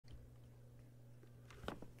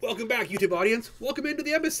Welcome back, YouTube audience. Welcome into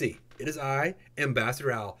the embassy. It is I, Ambassador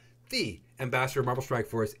Al, the Ambassador of Marvel Strike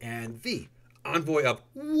Force, and the envoy of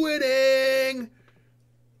winning.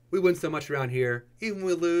 We win so much around here. Even when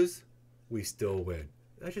we lose, we still win.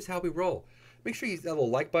 That's just how we roll. Make sure you hit that little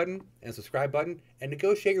like button and subscribe button and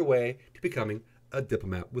negotiate your way to becoming a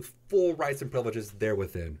diplomat with full rights and privileges there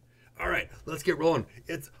within. All right, let's get rolling.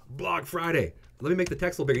 It's Blog Friday. Let me make the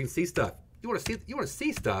text a little bigger. You can see stuff. You want to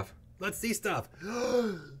see stuff? Let's see stuff.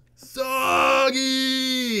 Zuggs!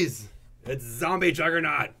 It's Zombie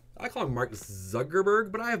Juggernaut. I call him Mark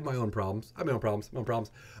Zuckerberg, but I have my own problems.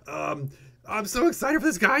 I'm so excited for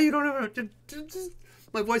this guy. You don't have to.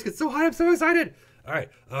 My voice gets so high. I'm so excited. All right.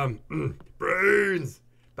 Brains.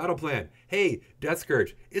 Battle plan. Hey, Death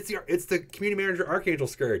Scourge. It's the community manager Archangel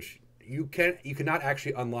Scourge. You cannot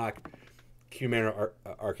actually unlock community manager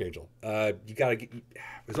Archangel. You gotta get.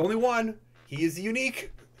 There's only one. He is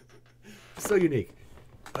unique. So unique.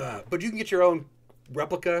 But you can get your own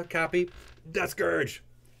replica copy. Death Scourge.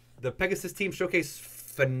 The Pegasus Team Showcase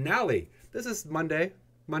finale. This is Monday.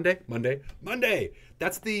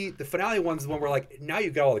 That's the finale one's the one where like now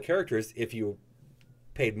you've got all the characters if you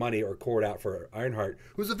paid money or cored out for Ironheart,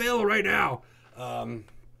 who's available right now.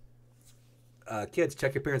 Kids,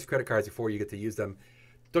 check your parents' credit cards before you get to use them.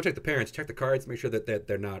 Don't check the parents, check the cards, make sure that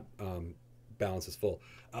they're not balance is full.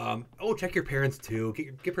 Check your parents too.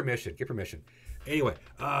 Get permission. Anyway,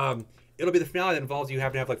 it'll be the finale that involves you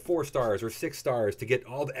having to have like 4 stars or 6 stars to get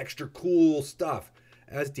all the extra cool stuff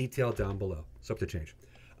as detailed down below. So up to change.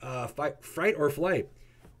 Fright or flight.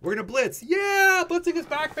 We're gonna blitz. Yeah, blitzing is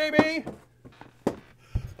back, baby.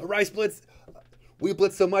 A rice blitz. We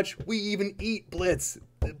blitz so much we even eat blitz.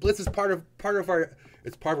 Blitz is part of our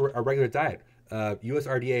regular diet.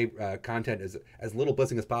 USRDA content is as little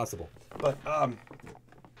blitzing as possible. But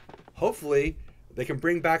hopefully they can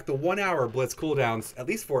bring back the 1-hour blitz cooldowns, at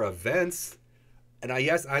least for events. And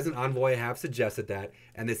yes, as an envoy, I have suggested that.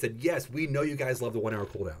 And they said, yes, we know you guys love the 1-hour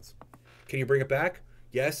cooldowns. Can you bring it back?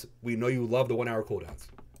 Yes, we know you love the 1-hour cooldowns.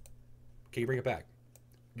 Can you bring it back?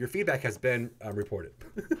 Your feedback has been reported.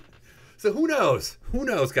 So who knows? Who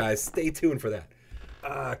knows, guys? Stay tuned for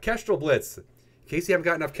that. Kestrel Blitz. In case you haven't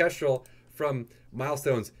got enough Kestrel from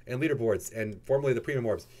milestones and leaderboards and formerly the premium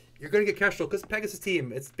orbs, you're going to get Kestrel because Pegasus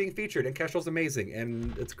Team, it's being featured and Kestrel's amazing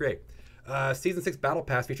and it's great. Season 6 Battle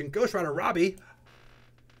Pass featuring Ghost Rider Robbie.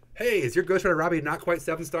 Hey, is your Ghost Rider Robbie not quite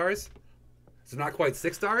 7 stars? Is it not quite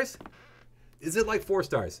 6 stars? Is it like 4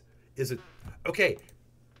 stars? Is it... Okay,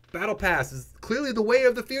 Battle Pass is clearly the way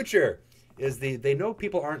of the future. They know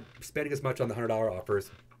people aren't spending as much on the $100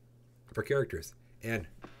 offers for characters. And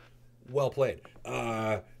well played.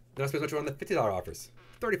 Not spending much on the $50 offers.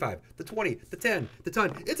 35, the 20, the 10, the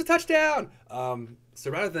ton. It's a touchdown!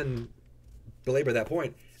 So rather than belabor that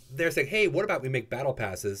point, they're saying, hey, what about we make battle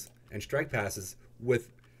passes and strike passes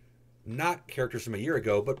with not characters from a year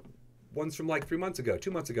ago, but ones from like 3 months ago,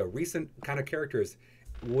 2 months ago, recent kind of characters.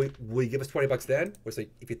 Will you give us $20 then? Or say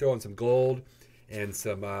if you throw in some gold and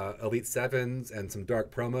some Elite 7s and some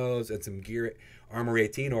dark promos and some gear Armor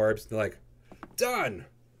 18 orbs, they're like, done!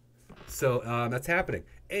 So that's happening.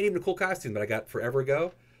 And even a cool costume that I got forever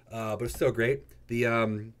ago, but it's so great.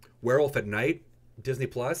 The Werewolf at Night, Disney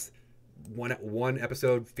Plus, one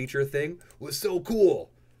episode feature thing was so cool.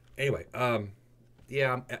 Anyway,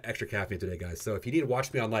 yeah, I'm extra caffeine today, guys. So if you need to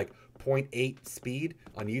watch me on like 0.8 speed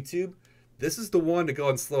on YouTube, this is the one to go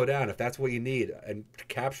and slow down if that's what you need. And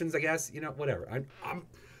captions, I guess, whatever.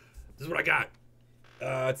 This is what I got.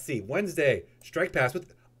 Let's see. Wednesday, Strike Pass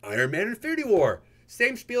with Iron Man Infinity War.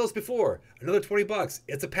 Same spiel as before. Another $20.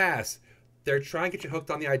 It's a pass. They're trying to get you hooked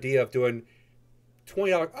on the idea of doing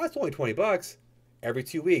 $20. Oh, it's only $20 every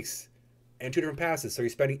 2 weeks and 2 different passes. So you're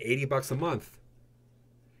spending $80 a month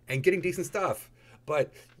and getting decent stuff.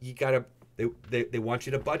 But you gotta. They want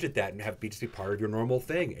you to budget that and just be part of your normal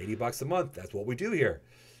thing. $80 a month. That's what we do here.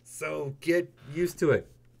 So get used to it.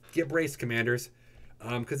 Get braced, commanders,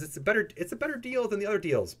 because it's a better deal than the other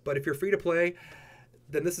deals. But if you're free to play,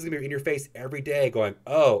 then this is gonna be in your face every day, going,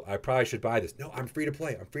 "Oh, I probably should buy this." No, I'm free to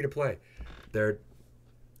play.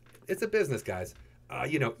 It's a business, guys.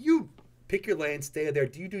 You pick your lane, stay there.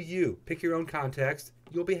 You do you. Pick your own context.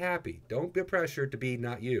 You'll be happy. Don't get pressured to be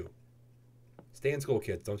not you. Stay in school,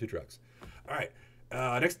 kids. Don't do drugs. All right.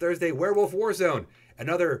 Next Thursday, Werewolf Warzone.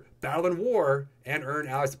 Another Battle and War and earn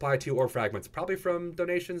ally supply 2 or fragments. Probably from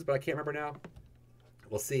donations, but I can't remember now.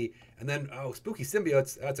 We'll see. And then, Spooky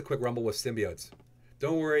Symbiotes. That's a quick rumble with Symbiotes.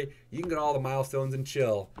 Don't worry. You can get all the milestones and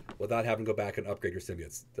chill without having to go back and upgrade your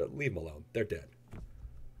Symbiotes. Leave them alone. They're dead.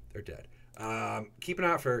 Keep an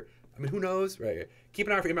eye out for... who knows? Right. Keep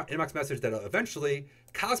an eye out for inbox message that eventually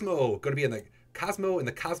Cosmo going to be in the Cosmo in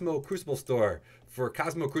the Cosmo Crucible store for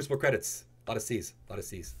Cosmo Crucible credits. A lot of C's. A lot of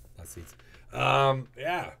C's. A lot of C's.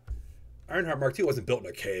 Yeah. Ironheart Mark II wasn't built in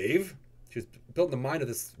a cave. She was built in the mind of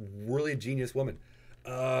this really genius woman.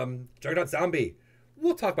 Juggernaut Zombie.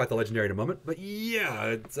 We'll talk about the legendary in a moment. But yeah,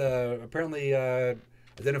 it's apparently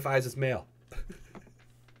identifies as male.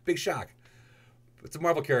 Big shock. It's a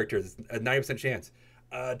Marvel character. It's a 90% chance.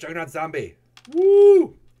 Juggernaut Zombie.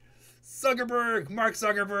 Woo! Zuckerberg! Mark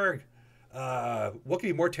Zuckerberg! What could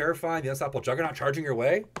be more terrifying than the unstoppable Juggernaut charging your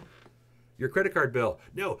way? Your credit card bill.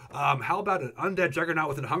 No. How about an undead Juggernaut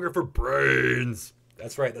with a hunger for brains?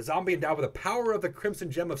 That's right. The zombie endowed with the power of the Crimson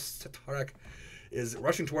Gem of Satarak is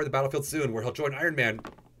rushing toward the battlefield soon, where he'll join Iron Man,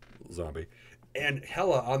 zombie, and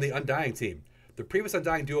Hela on the Undying team. The previous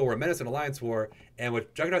Undying duo were a menace in Alliance War, and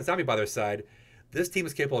with Juggernaut Zombie by their side, this team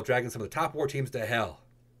is capable of dragging some of the top war teams to hell.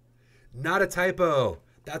 Not a typo.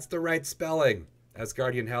 That's the right spelling.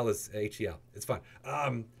 Asgardian Hell is H-E-L. It's fun.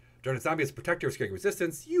 Juggernaut Zombie is a protector of scaring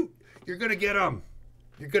resistance. You're gonna get him.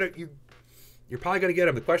 You're probably gonna get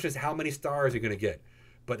him. The question is how many stars you're gonna get.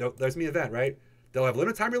 But there's the event, right? They'll have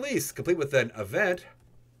limited time release, complete with an event,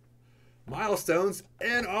 milestones,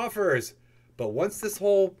 and offers. But once this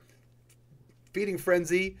whole feeding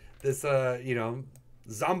frenzy, this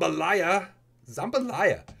Zambalaya.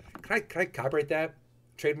 Can I copyright that?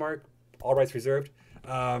 Trademark, all rights reserved.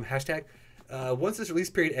 Hashtag. Once this release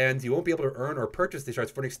period ends, you won't be able to earn or purchase these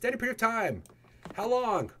shards for an extended period of time. How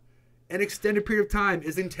long? An extended period of time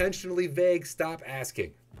is intentionally vague. Stop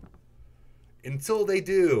asking. Until they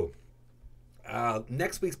do.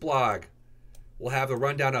 Next week's blog will have a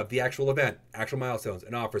rundown of the actual event, actual milestones,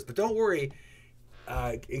 and offers. But don't worry.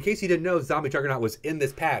 In case you didn't know, Zombie Juggernaut was in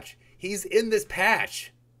this patch. He's in this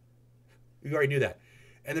patch. You already knew that.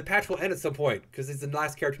 And the patch will end at some point because he's the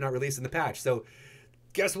last character not released in the patch. So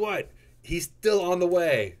guess what? He's still on the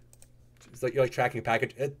way. It's like you're like tracking a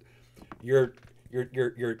package. Your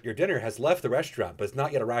dinner has left the restaurant, but it's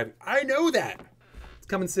not yet arrived. I know that. It's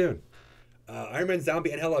coming soon. Iron Man,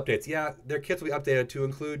 Zombie, and Hell updates. Yeah, their kits will be updated to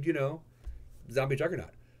include, Zombie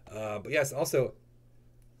Juggernaut. But yes, also,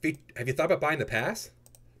 have you thought about buying the pass?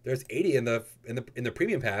 There's 80 in the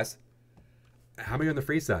premium pass. How many are on the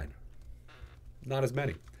free side? Not as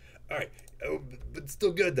many. All right, but it's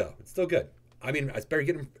still good though. It's still good. I mean, it's better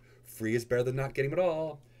getting free is better than not getting him at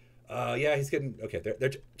all. Yeah, he's getting okay.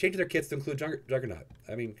 They're changing their kits to include Juggernaut.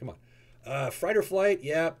 I mean, come on. Fright or Flight.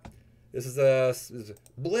 Yeah, this is a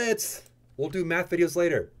Blitz. We'll do math videos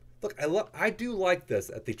later. Look, I do like this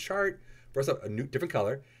at the chart. First up, a new different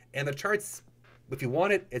color, and the charts. If you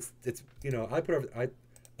want it, it's I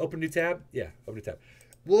open a new tab. Yeah, open a new tab.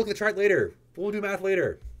 We'll look at the chart later. We'll do math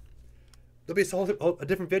later. There'll be a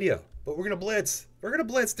different video, but we're gonna blitz. We're gonna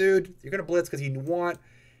blitz, dude. You're gonna blitz because you want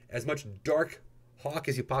as much Darkhawk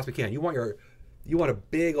as you possibly can. You want a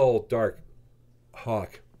big old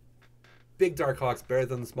Darkhawk. Big Darkhawk's better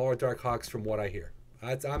than the smaller Darkhawks, from what I hear.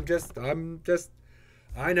 I'm just. I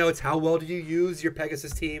know it's how well do you use your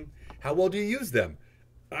Pegasus team? How well do you use them?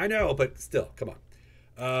 I know, but still, come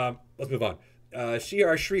on. Let's move on.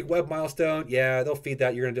 Shi'ar Shriek Web milestone. Yeah, they'll feed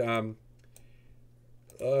that. You're gonna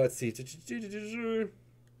let's see.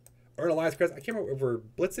 Earn Alliance credits. I can't remember if we're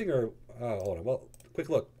blitzing or hold on. Well, quick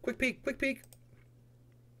look. Quick peek.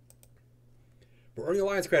 We're earning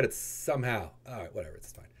Alliance credits somehow. Alright, whatever,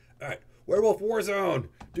 it's fine. Alright. Werewolf Warzone.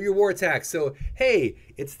 Do your war attacks. So hey,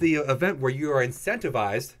 it's the event where you are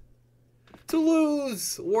incentivized to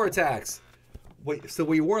lose war attacks. So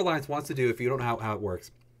what your War Alliance wants to do, if you don't know how it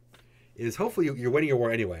works, is hopefully you're winning your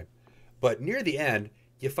war anyway. But near the end,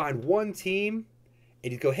 you find one team,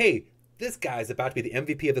 and you go, hey, this guy's about to be the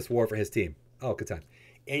MVP of this war for his team. Oh, good time.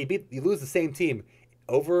 And you lose the same team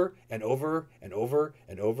over and over and over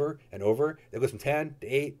and over and over. It goes from 10 to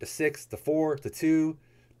 8 to 6 to 4 to 2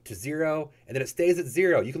 to 0, and then it stays at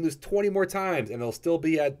 0. You can lose 20 more times, and it'll still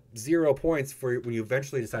be at 0 points for when you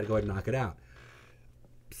eventually decide to go ahead and knock it out.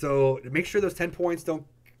 So make sure those 10 points don't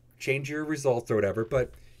change your results or whatever,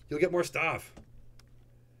 but you'll get more stuff.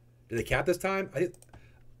 Did they cap this time?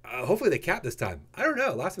 Hopefully they cap this time. I don't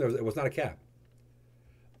know. Last time it was not a cap.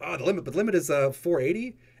 Oh, the limit is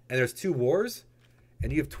 480, and there's 2 wars,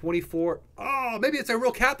 and you have 24. Oh, maybe it's a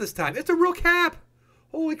real cap this time. It's a real cap.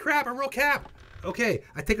 Holy crap, a real cap. Okay,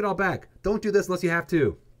 I take it all back. Don't do this unless you have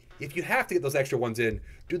to. If you have to get those extra ones in,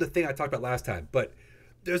 do the thing I talked about last time. But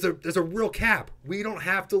there's a real cap. We don't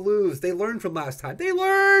have to lose. They learned from last time. They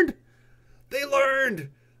learned.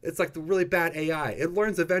 It's like the really bad AI. It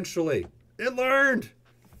learns eventually. It learned.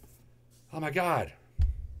 Oh my God.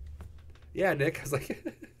 Yeah, Nick. I was like,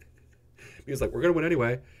 he was like, we're gonna win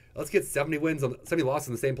anyway. Let's get 70 wins, 70 losses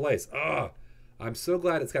in the same place. Oh, I'm so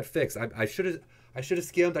glad it's got fixed. I should have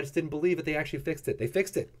skimmed. I just didn't believe it. They actually fixed it. They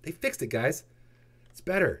fixed it. They fixed it, guys. It's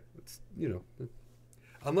better. It's, you know,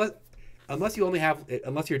 unless you only have,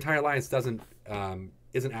 unless your entire alliance doesn't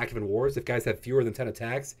isn't active in wars. If guys have fewer than 10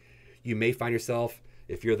 attacks, you may find yourself,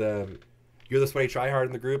 if you're the sweaty tryhard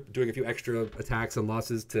in the group, doing a few extra attacks and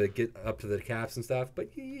losses to get up to the caps and stuff. But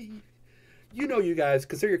you know, you guys,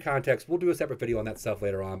 consider your context. We'll do a separate video on that stuff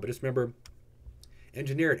later on. But just remember,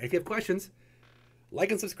 engineer it. And if you have questions,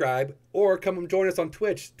 like and subscribe, or come and join us on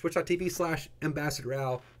Twitch,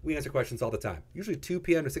 twitch.tv/AmbassadorAl. We answer questions all the time. Usually 2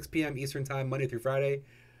 p.m. to 6 p.m. Eastern Time, Monday through Friday.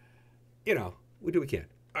 You know, we do what we can.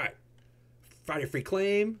 All right. Friday Free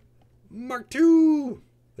Claim, Mark II.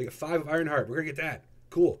 We got 5 of Ironheart. We're going to get that.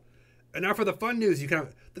 Cool. And now for the fun news.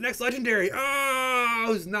 The next Legendary. Oh,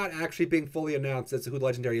 who's not actually being fully announced as to who the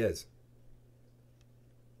Legendary is.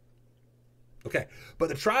 Okay. But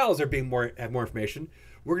the trials are have more information.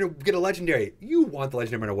 We're going to get a Legendary. You want the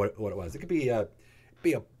Legendary no matter what it was. It could be a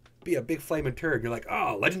big flaming turd. You're like,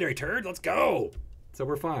 oh, Legendary turd? Let's go. So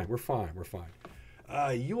we're fine. We're fine. We're fine.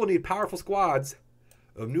 You will need powerful squads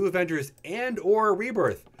of New Avengers and or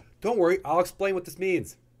Rebirth. Don't worry, I'll explain what this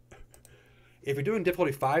means. If you're doing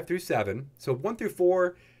difficulty 5 through 7, so 1 through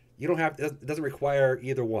 4, you don't have, it doesn't require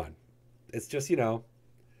either one. It's just, you know,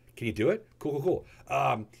 can you do it? Cool.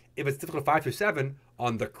 If it's difficulty 5 through 7,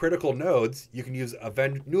 on the critical nodes, you can use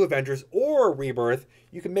New Avengers or Rebirth.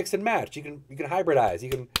 You can mix and match. You can hybridize. You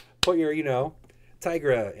can put your, you know,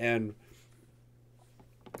 Tigra and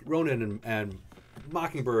Ronin and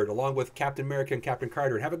Mockingbird along with Captain America and Captain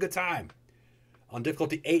Carter and have a good time. On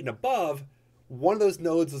difficulty 8 and above, one of those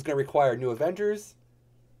nodes is going to require New Avengers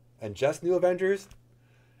and just New Avengers,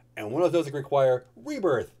 and one of those is going to require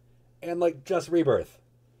Rebirth and like just Rebirth.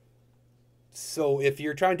 So if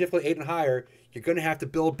you're trying difficulty 8 and higher, you're going to have to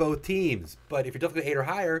build both teams. But if you're difficulty 8 or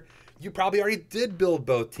higher, you probably already did build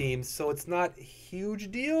both teams, so it's not a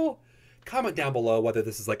huge deal. Comment down below whether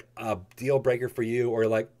this is like a deal breaker for you or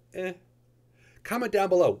like, eh. Comment down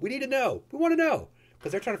below. We need to know. We want to know.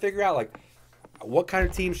 Because they're trying to figure out, like, what kind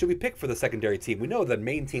of team should we pick for the secondary team? We know the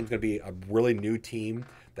main team's going to be a really new team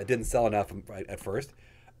that didn't sell enough at first.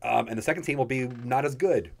 And the second team will be not as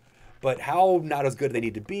good. But how not as good do they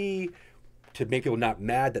need to be to make people not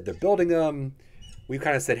mad that they're building them? We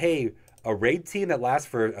kind of said, hey, a raid team that lasts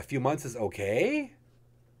for a few months is okay.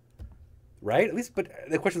 Right? At least, but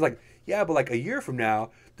the question's like, yeah, but like a year from now,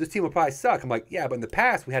 this team will probably suck. I'm like, yeah, but in the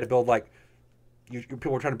past, we had to build like,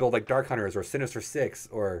 people were trying to build like Dark Hunters or Sinister Six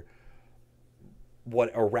or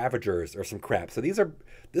Ravagers or some crap. So this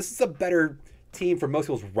is a better team for most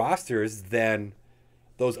people's rosters than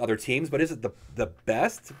those other teams. But is it the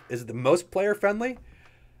best? Is it the most player friendly?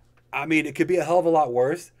 I mean, it could be a hell of a lot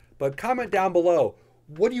worse. But comment down below.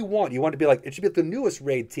 What do you want? You want it to be like, it should be like the newest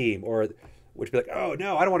raid team, or which be like, oh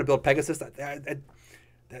no, I don't want to build Pegasus.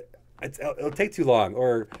 It'll take too long.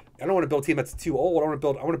 Or I don't want to build a team that's too old. I want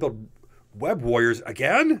to build Web Warriors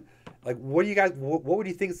again. Like, what do you guys? What would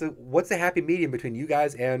you think? What's the happy medium between you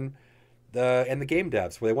guys and the game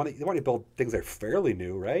devs, where they want to build things that are fairly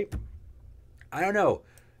new, right? I don't know.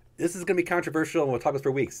 This is going to be controversial, and we'll talk about this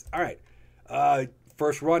for weeks. All right.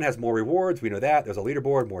 First run has more rewards. We know that. There's a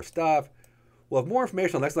leaderboard, more stuff. We'll have more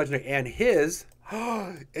information on Next Legendary and his.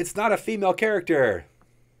 It's not a female character,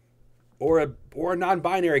 or a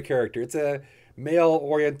non-binary character. It's a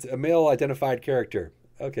male identified character.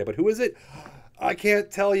 Okay, but who is it? I can't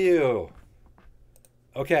tell you.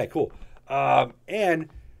 Okay, cool. And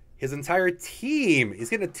his entire team. He's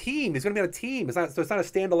getting a team. He's going to be on a team. It's not a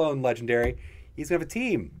standalone Legendary. He's going to have a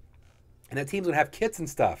team, and that team's going to have kits and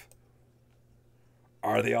stuff.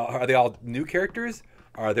 Are they all new characters?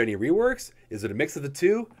 Are there any reworks? Is it a mix of the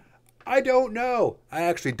two? I don't know. I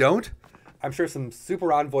actually don't. I'm sure some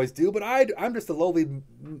super envoys do, but I'm just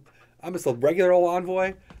a regular old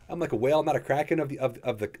envoy. I'm like a whale, not a kraken of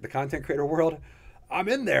the content creator world. I'm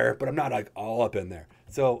in there, but I'm not like all up in there.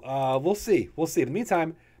 So we'll see. We'll see. In the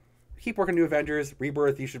meantime, keep working New Avengers.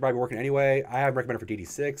 Rebirth, you should probably be working anyway. I haven't recommended for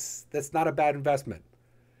DD6. That's not a bad investment,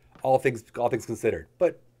 all things considered.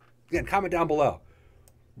 But again, comment down below.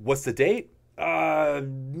 What's the date?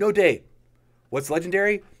 No date. What's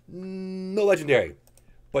Legendary? No Legendary.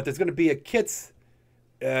 But there's going to be a kits.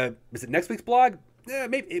 Is it next week's blog? Yeah,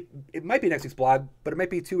 maybe it might be next week's blog, but it might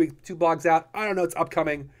be 2 blogs out. I don't know. It's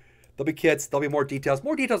upcoming. There'll be kits. There'll be more details.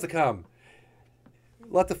 More details to come.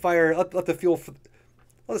 Let the fire. Let the fuel.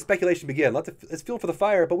 Let the speculation begin. Let's fuel for the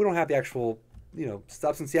fire. But we don't have the actual,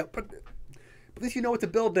 substance yet. But at least you know what to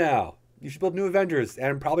build now. You should build New Avengers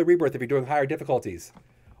and probably Rebirth if you're doing higher difficulties,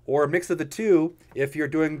 or a mix of the two if you're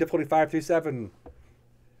doing difficulty 5 through 7.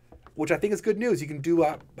 Which I think is good news. You can do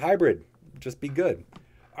a hybrid. just be good.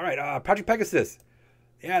 All right, Project Pegasus.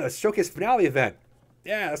 Yeah, the showcase finale event.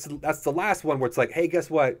 Yeah, that's the last one where it's like, hey, guess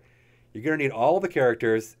what? You're going to need all the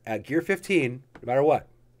characters at Gear 15, no matter what.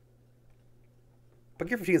 But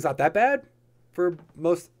Gear 15 is not that bad for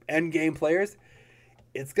most endgame players.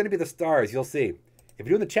 It's going to be the stars, you'll see. If you're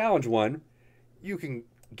doing the challenge one, you can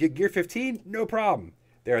get Gear 15, no problem.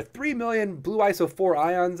 There are 3 million Blue ISO 4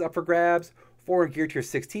 ions up for grabs, 4 Gear Tier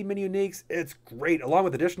 16 mini uniques. It's great, along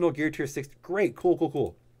with additional Gear Tier 6. Great,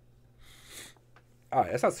 cool. All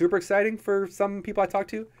right, that's not super exciting for some people I talk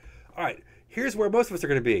to. All right, here's where most of us are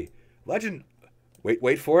going to be. Legend.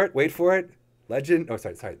 Wait for it. Legend. Oh,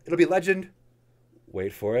 sorry. It'll be Legend.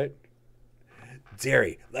 Wait for it.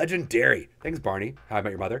 Dairy. Legendary. Thanks, Barney. How I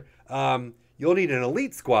Met Your Mother. You'll need an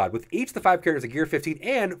elite squad with each of the 5 characters at Gear 15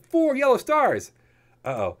 and 4 yellow stars.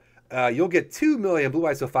 You'll get 2 million Blue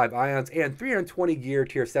ISO 5 ions and 320 Gear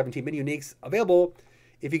Tier 17 mini uniques available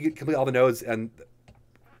if you complete all the nodes and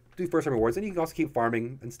do first time rewards. And you can also keep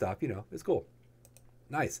farming and stuff. You know, it's cool.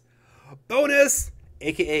 Nice. Bonus,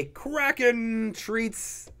 aka Kraken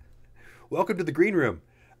treats. Welcome to the green room.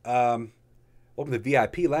 Welcome to the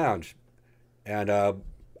VIP lounge. And I don't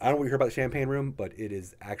know what you heard about the champagne room, but it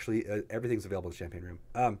is actually everything's available in the champagne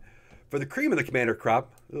room. For the cream of the commander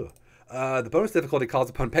crop, the bonus difficulty calls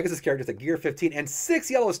upon Pegasus characters at Gear 15 and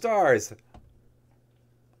 6 yellow stars.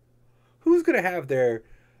 Who's going to have their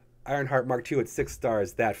Ironheart Mark II at 6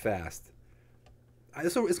 stars that fast?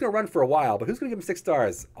 It's going to run for a while, but who's going to give them 6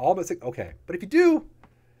 stars? All but 6? Okay. But if you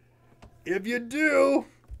do,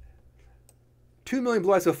 2 million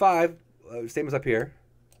Blue ISO 5, same as up here.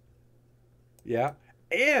 Yeah.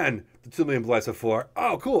 And the 2 million Blue ISO 4.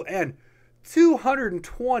 Oh, cool. And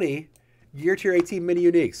 220 Gear Tier 18 mini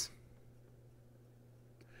uniques.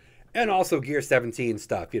 And also Gear 17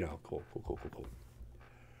 stuff, you know. Cool.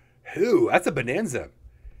 That's a bonanza.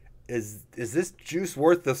 Is this juice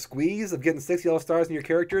worth the squeeze of getting 6 yellow stars in your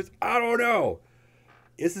characters? I don't know.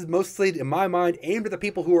 This is mostly, in my mind, aimed at the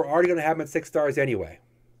people who are already going to have them at 6 stars anyway.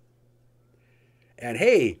 And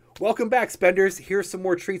hey, welcome back, spenders. Here's some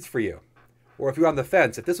more treats for you. Or if you're on the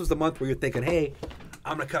fence, if this was the month where you're thinking, hey,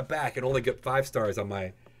 I'm going to cut back and only get 5 stars on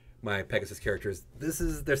my Pegasus characters.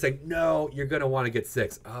 They're saying, no, you're going to want to get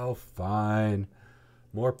 6. Oh, fine.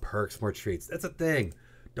 More perks, more treats. That's a thing.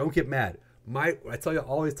 Don't get mad.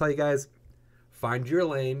 Always tell you guys, find your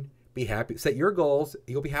lane, be happy, set your goals,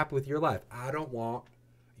 you'll be happy with your life. I don't want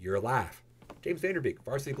your laugh. James Vanderbeek,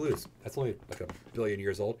 Varsity Blues. That's only like a billion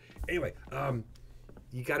years old. Anyway,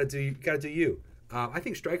 you gotta do you. I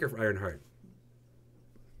think Striker for Ironheart.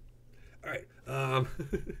 All right.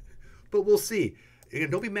 But we'll see. Again,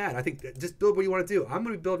 don't be mad. I think just build what you want to do. I'm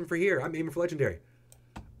going to be building for here. I'm aiming for Legendary.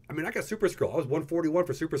 I mean, I got Super Scroll. I was 141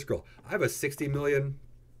 for Super Scroll. I have a 60 million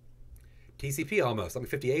TCP almost. I'm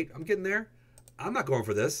 58. I'm getting there. I'm not going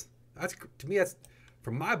for this. To me, that's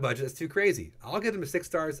for my budget. That's too crazy. I'll get them to 6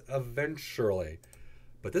 stars eventually.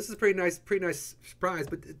 But this is a pretty nice surprise.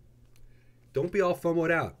 But don't be all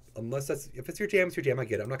FOMO'd out. If it's your jam, it's your jam. I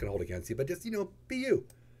get it. I'm not going to hold it against you. But just, be you.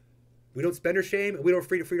 We don't spend or shame, and we don't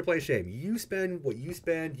free to play shame. You spend what you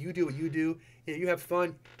spend, you do what you do, and you have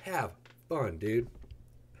fun. Have fun, dude.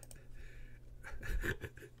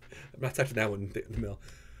 I'm not touching that one in the mill.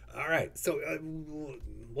 All right, so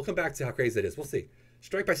we'll come back to how crazy it is. We'll see.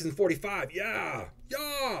 Strike by season 45. Yeah.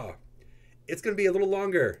 It's going to be a little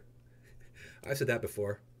longer. I've said that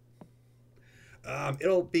before.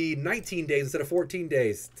 It'll be 19 days instead of 14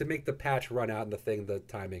 days to make the patch run out and the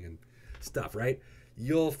timing and stuff, right?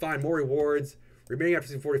 You'll find more rewards remaining after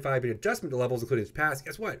season 45 in adjustment to levels, including its pass.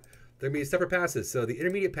 Guess what? There will be separate passes. So the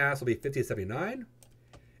intermediate pass will be 50 to 79, and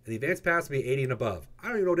the advanced pass will be 80 and above. I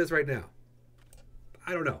don't even know what it is right now.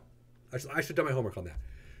 I don't know. I should have done my homework on that.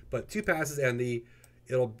 But 2 passes, and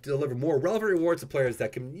it'll deliver more relevant rewards to players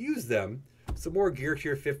that can use them. So more Gear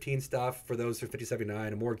Tier 15 stuff for those who are 50, 79,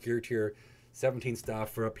 and more Gear Tier 17 stuff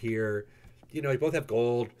for up here. You both have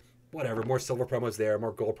gold, whatever. More silver promos there,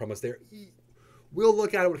 more gold promos there. We'll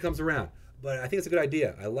look at it when it comes around. But I think it's a good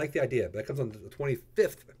idea. I like the idea. But that comes on the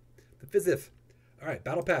 25th. The 5th. All right,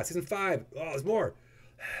 Battle Pass. Season 5. Oh, there's more.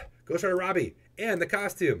 Ghost Rider Robbie. And the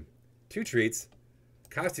costume. 2 treats.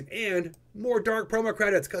 Costume and more dark promo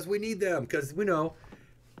credits because we need them. Because we know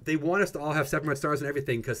they want us to all have 7 red stars and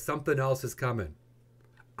everything because something else is coming.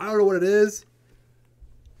 I don't know what it is.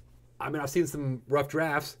 I mean, I've seen some rough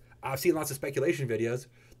drafts. I've seen lots of speculation videos.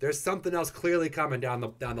 There's something else clearly coming down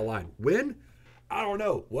the line. When? I don't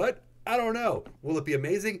know. What? I don't know. Will it be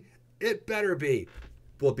amazing? It better be.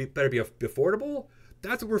 Will it better be affordable?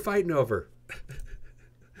 That's what we're fighting over.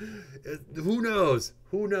 Who knows?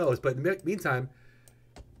 But in the meantime,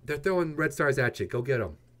 they're throwing red stars at you. Go get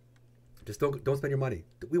them. Just don't spend your money.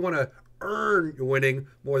 We want to earn winning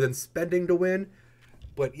more than spending to win.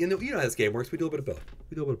 But you know how this game works. We do a bit of both.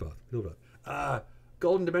 We do a bit of both. We do a bit of both.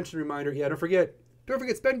 Golden Dimension reminder. Yeah, don't forget,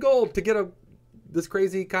 spend gold to get this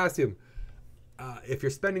crazy costume. If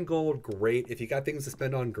you're spending gold, great. If you got things to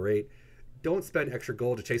spend on, great. Don't spend extra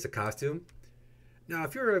gold to chase a costume. Now,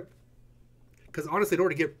 if you're because honestly, in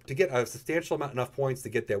order to get a substantial amount, enough points to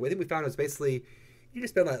get there, what I think we found is basically you need to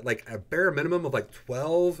spend like a bare minimum of like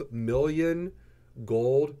 12 million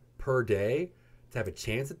gold per day to have a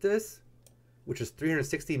chance at this, which is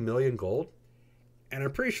 360 million gold. And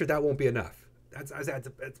I'm pretty sure that won't be enough. That's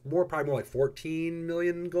probably more like 14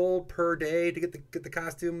 million gold per day to get the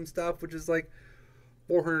costume stuff, which is like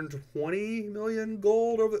 420 million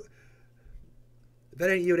gold over. If that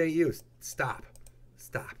ain't you, it ain't you. Stop.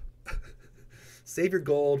 Save your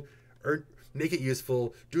gold, make it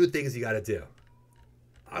useful, do the things you got to do.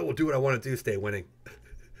 I will do what I want to do, stay winning.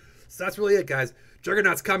 So that's really it, guys.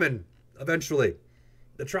 Juggernaut's coming eventually.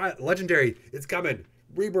 The Legendary, it's coming.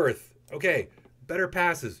 Rebirth, okay. Better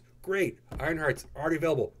passes, great. Ironheart's already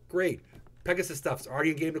available, great. Pegasus stuff's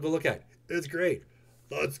already in game to go look at. It's great.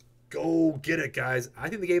 Let's go get it, guys. I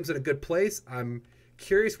think the game's in a good place. I'm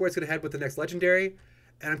curious where it's going to head with the next Legendary,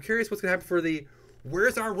 and I'm curious what's going to happen for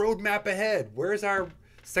where's our roadmap ahead? Where's our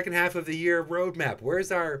second half of the year roadmap?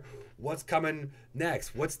 Where's our what's coming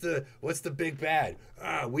next? What's the big bad?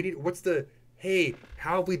 Hey,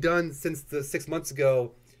 how have we done since the 6 months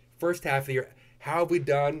ago, first half of the year? How have we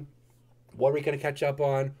done? What are we going to catch up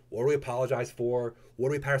on? What do we apologize for? What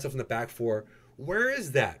do we pat ourselves on the back for? Where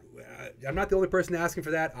is that? I'm not the only person asking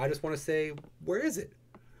for that. I just want to say, where is it?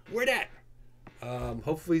 Where that?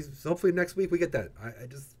 Hopefully next week we get that. I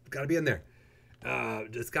just got to be in there.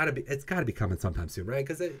 It's got to be coming sometime soon, right?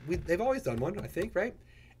 Because they've always done one, I think, right?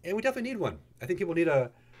 And we definitely need one. I think people need a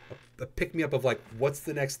pick me up of like, what's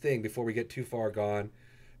the next thing before we get too far gone?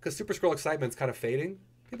 Because Super Scroll excitement's kind of fading.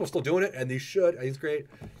 People are still doing it, and they should. It's great,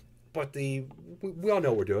 but we all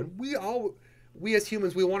know what we're doing. We as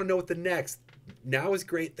humans, we want to know what the next. Now is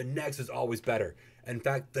great. The next is always better. In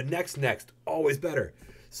fact, the next always better.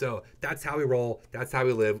 So that's how we roll. That's how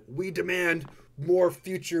we live. We demand more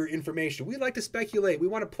future information. We like to speculate. We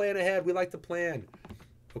want to plan ahead. We like to plan.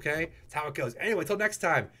 Okay? That's how it goes. Anyway, until next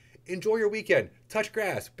time, enjoy your weekend. Touch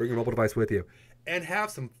grass. Bring your mobile device with you. And have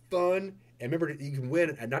some fun. And remember, you can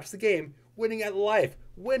win at not just the game, winning at life.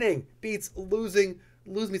 Winning beats losing.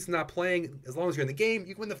 Lose means not playing. As long as you're in the game,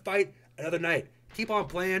 you can win the fight another night. Keep on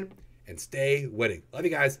playing and stay winning. Love you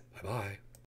guys. Bye-bye.